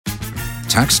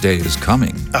Tax day is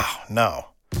coming. Oh, no.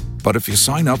 But if you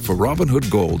sign up for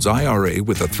Robinhood Gold's IRA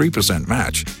with a 3%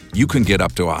 match, you can get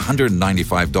up to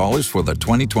 $195 for the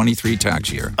 2023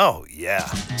 tax year. Oh, yeah.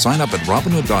 Sign up at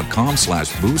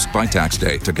Robinhood.com/boost by tax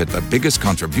day to get the biggest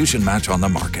contribution match on the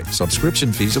market.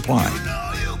 Subscription fees apply.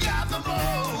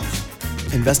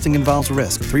 Investing involves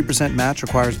risk. 3% match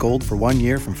requires gold for 1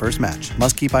 year from first match.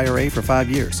 Must keep IRA for 5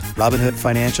 years. Robinhood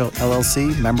Financial,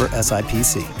 LLC, member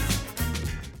SIPC.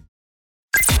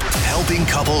 Helping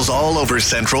couples all over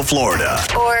Central Florida.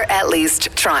 Or at least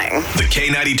trying. The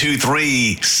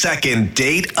K92-3 Second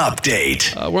Date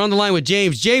Update. We're on the line with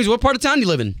James. James, what part of town do you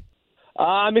live in?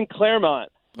 I'm in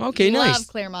Claremont. Okay, nice. Love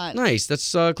Claremont. Nice.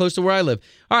 That's close to where I live.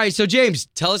 All right, so James,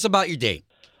 tell us about your date.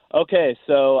 Okay,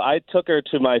 so I took her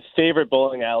to my favorite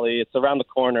bowling alley. It's around the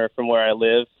corner from where I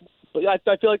live. But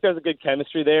I feel like there's a good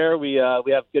chemistry there. We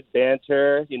have good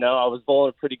banter. You know, I was bowling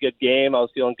a pretty good game. I was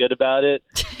feeling good about it.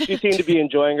 She seemed to be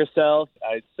enjoying herself.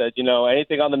 I said, you know,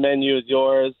 anything on the menu is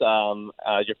yours.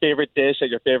 Your favorite dish at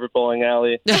your favorite bowling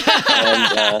alley.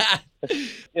 And,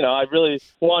 you know, I really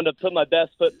wanted to put my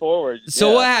best foot forward.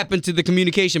 So what happened to the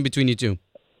communication between you two?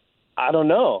 I don't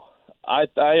know. I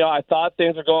thought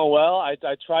things were going well. I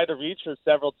tried to reach her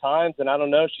several times, and I don't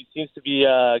know. She seems to be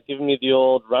giving me the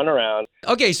old runaround.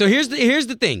 Okay, so here's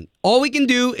the thing. All we can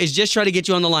do is just try to get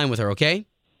you on the line with her, okay?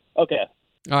 Okay.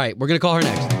 All right, we're going to call her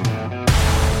next.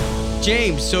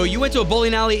 James, so you went to a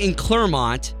bowling alley in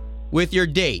Claremont with your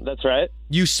date. That's right.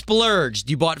 You splurged.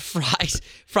 You bought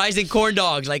fries and corn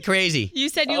dogs like crazy. You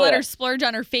said you let her splurge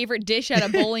on her favorite dish at a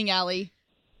bowling alley.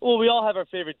 Well, we all have our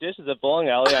favorite dishes at bowling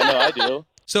alley. I know I do.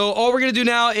 So all we're going to do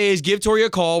now is give Tori a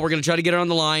call. We're going to try to get her on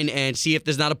the line and see if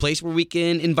there's not a place where we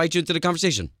can invite you into the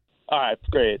conversation. All right,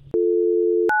 great.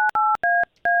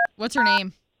 What's her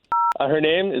name? Her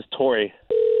name is Tori.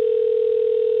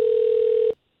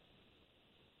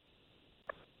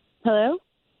 Hello?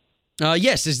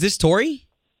 Yes, is this Tori?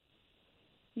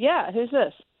 Yeah, who's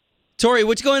this? Tori,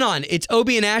 what's going on? It's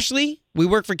Obie and Ashley. We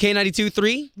work for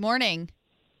K92-3. Morning.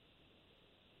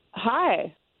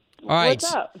 Hi. All right.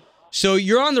 What's up? So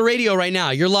you're on the radio right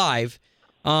now. You're live.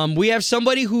 We have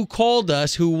somebody who called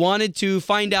us who wanted to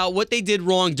find out what they did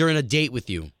wrong during a date with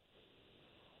you.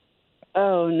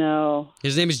 Oh, no.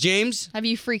 His name is James. Have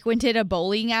you frequented a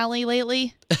bowling alley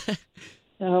lately?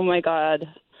 Oh, my God.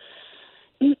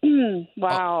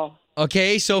 Wow.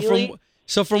 Okay, so Really?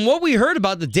 from what we heard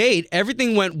about the date,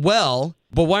 everything went well.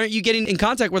 But why aren't you getting in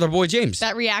contact with our boy James?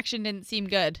 That reaction didn't seem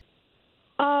good.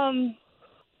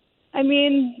 I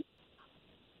mean,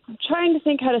 I'm trying to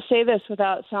think how to say this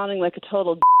without sounding like a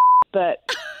total but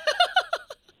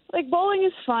like bowling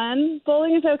is fun.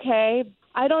 Bowling is okay.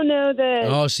 I don't know that.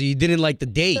 Oh, so you didn't like the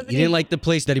date. You didn't like the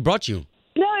place that he brought you.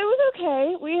 No, it was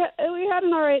okay. We had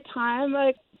an all right time.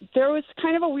 Like there was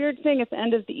kind of a weird thing at the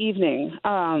end of the evening.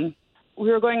 We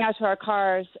were going out to our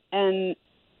cars, and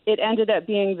it ended up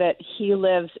being that he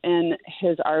lives in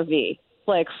his RV,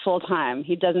 like full time.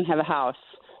 He doesn't have a house,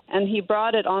 and he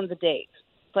brought it on the date.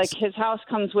 Like his house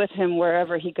comes with him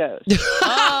wherever he goes.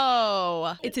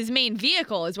 Oh, it's his main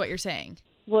vehicle is what you're saying.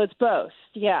 Well, it's both,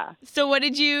 yeah. So what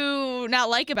did you not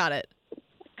like about it?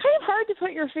 Kind of hard to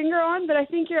put your finger on, but I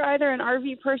think you're either an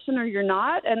RV person or you're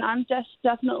not, and I'm just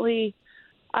definitely,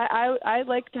 I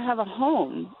like to have a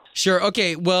home. Sure.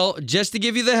 Okay. Well, just to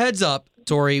give you the heads up,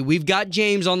 Tori, we've got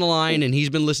James on the line, and he's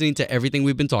been listening to everything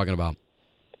we've been talking about.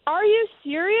 Are you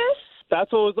serious?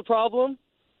 That's what was the problem?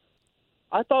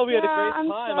 I thought we had a Yeah, great I'm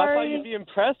time. I thought sorry. you'd be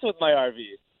impressed with my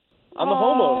RV. I'm a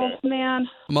homeowner. Oh, man.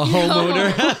 I'm a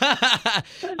homeowner.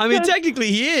 I mean,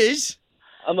 technically he is.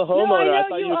 I'm a No, homeowner. I I thought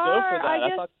know you you would go are. for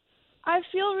that. I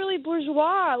feel really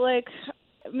bourgeois. Like,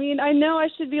 I mean, I know I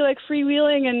should be like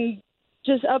freewheeling and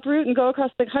just uproot and go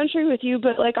across the country with you,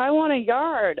 but like, I want a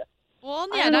yard. Well,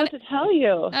 I yeah, don't know what to tell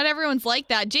you. not everyone's like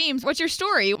that. James, what's your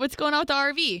story? What's going on with the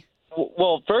RV?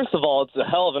 Well, first of all, it's a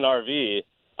hell of an RV.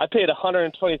 I paid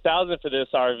 $120,000 for this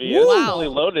RV. Wow. It's fully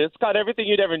loaded. It's got everything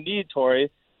you'd ever need, Tori.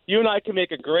 You and I can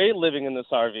make a great living in this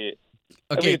RV.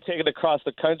 Okay. We can take it across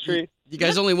the country. You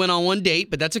guys only went on one date,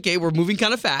 but that's okay. We're moving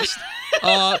kind of fast.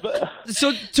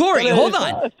 So, Tori, hold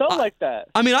on. It felt like that.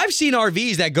 I mean, I've seen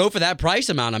RVs that go for that price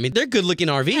amount. I mean, they're good-looking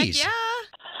RVs. Heck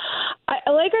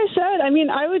yeah. Like I said, I mean,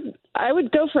 I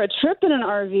would go for a trip in an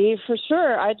RV for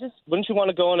sure. Wouldn't you want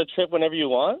to go on a trip whenever you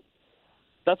want?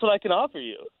 That's what I can offer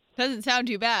you. Doesn't sound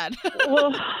too bad.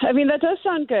 Well, I mean, that does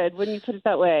sound good when you put it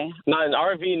that way. Not an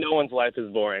RV, no one's life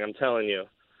is boring, I'm telling you.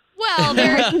 Well,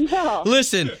 there. I can tell.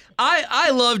 Listen, I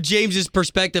love James's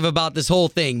perspective about this whole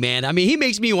thing, man. I mean, he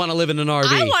makes me want to live in an RV.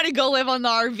 I want to go live on the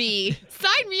RV.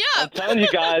 Sign me I'm up. telling you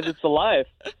guys, it's the life.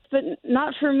 But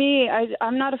not for me.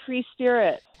 I'm not a free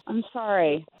spirit. I'm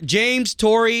sorry. James,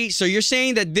 Tori, so you're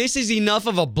saying that this is enough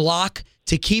of a block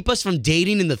to keep us from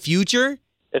dating in the future?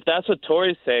 If that's what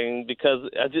Tori's saying, because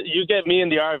you get me in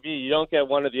the RV, you don't get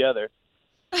one or the other.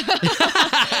 Well,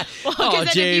 because then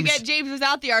if you James. get James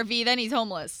without the RV, then he's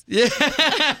homeless. Yeah.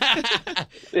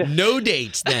 No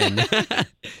dates then.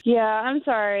 Yeah, I'm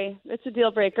sorry. It's a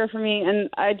deal breaker for me, and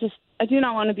I do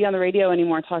not want to be on the radio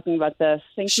anymore talking about this.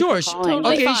 Thank you Sure. for calling.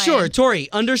 Totally Okay, fine. sure. Tori,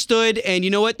 understood. And you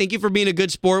know what? Thank you for being a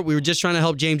good sport. We were just trying to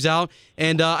help James out.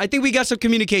 And I think we got some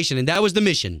communication, and that was the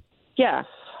mission. Yeah.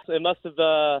 It must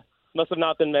have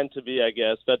not been meant to be, I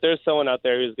guess. But there's someone out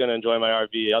there who's going to enjoy my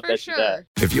RV. I'll For bet sure. you that.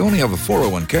 If you only have a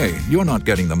 401k, you're not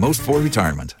getting the most for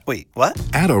retirement. Wait, what?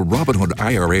 Add a Robinhood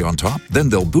IRA on top, then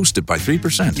they'll boost it by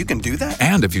 3%. You can do that?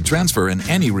 And if you transfer in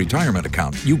any retirement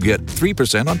account, you get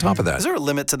 3% on top of that. Is there a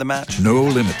limit to the match? No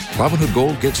limit. Robinhood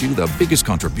Gold gets you the biggest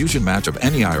contribution match of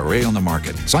any IRA on the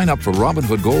market. Sign up for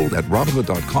Robinhood Gold at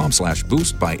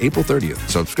Robinhood.com/boost by April 30th.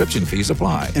 Subscription fees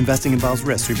apply. Investing involves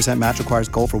risk. 3% match requires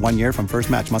gold for 1 year from first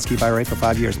match. Must keep IRA for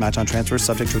 5 years. Match on transfers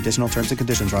subject to additional terms and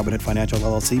conditions. Robinhood Financial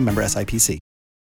LLC, member SIPC.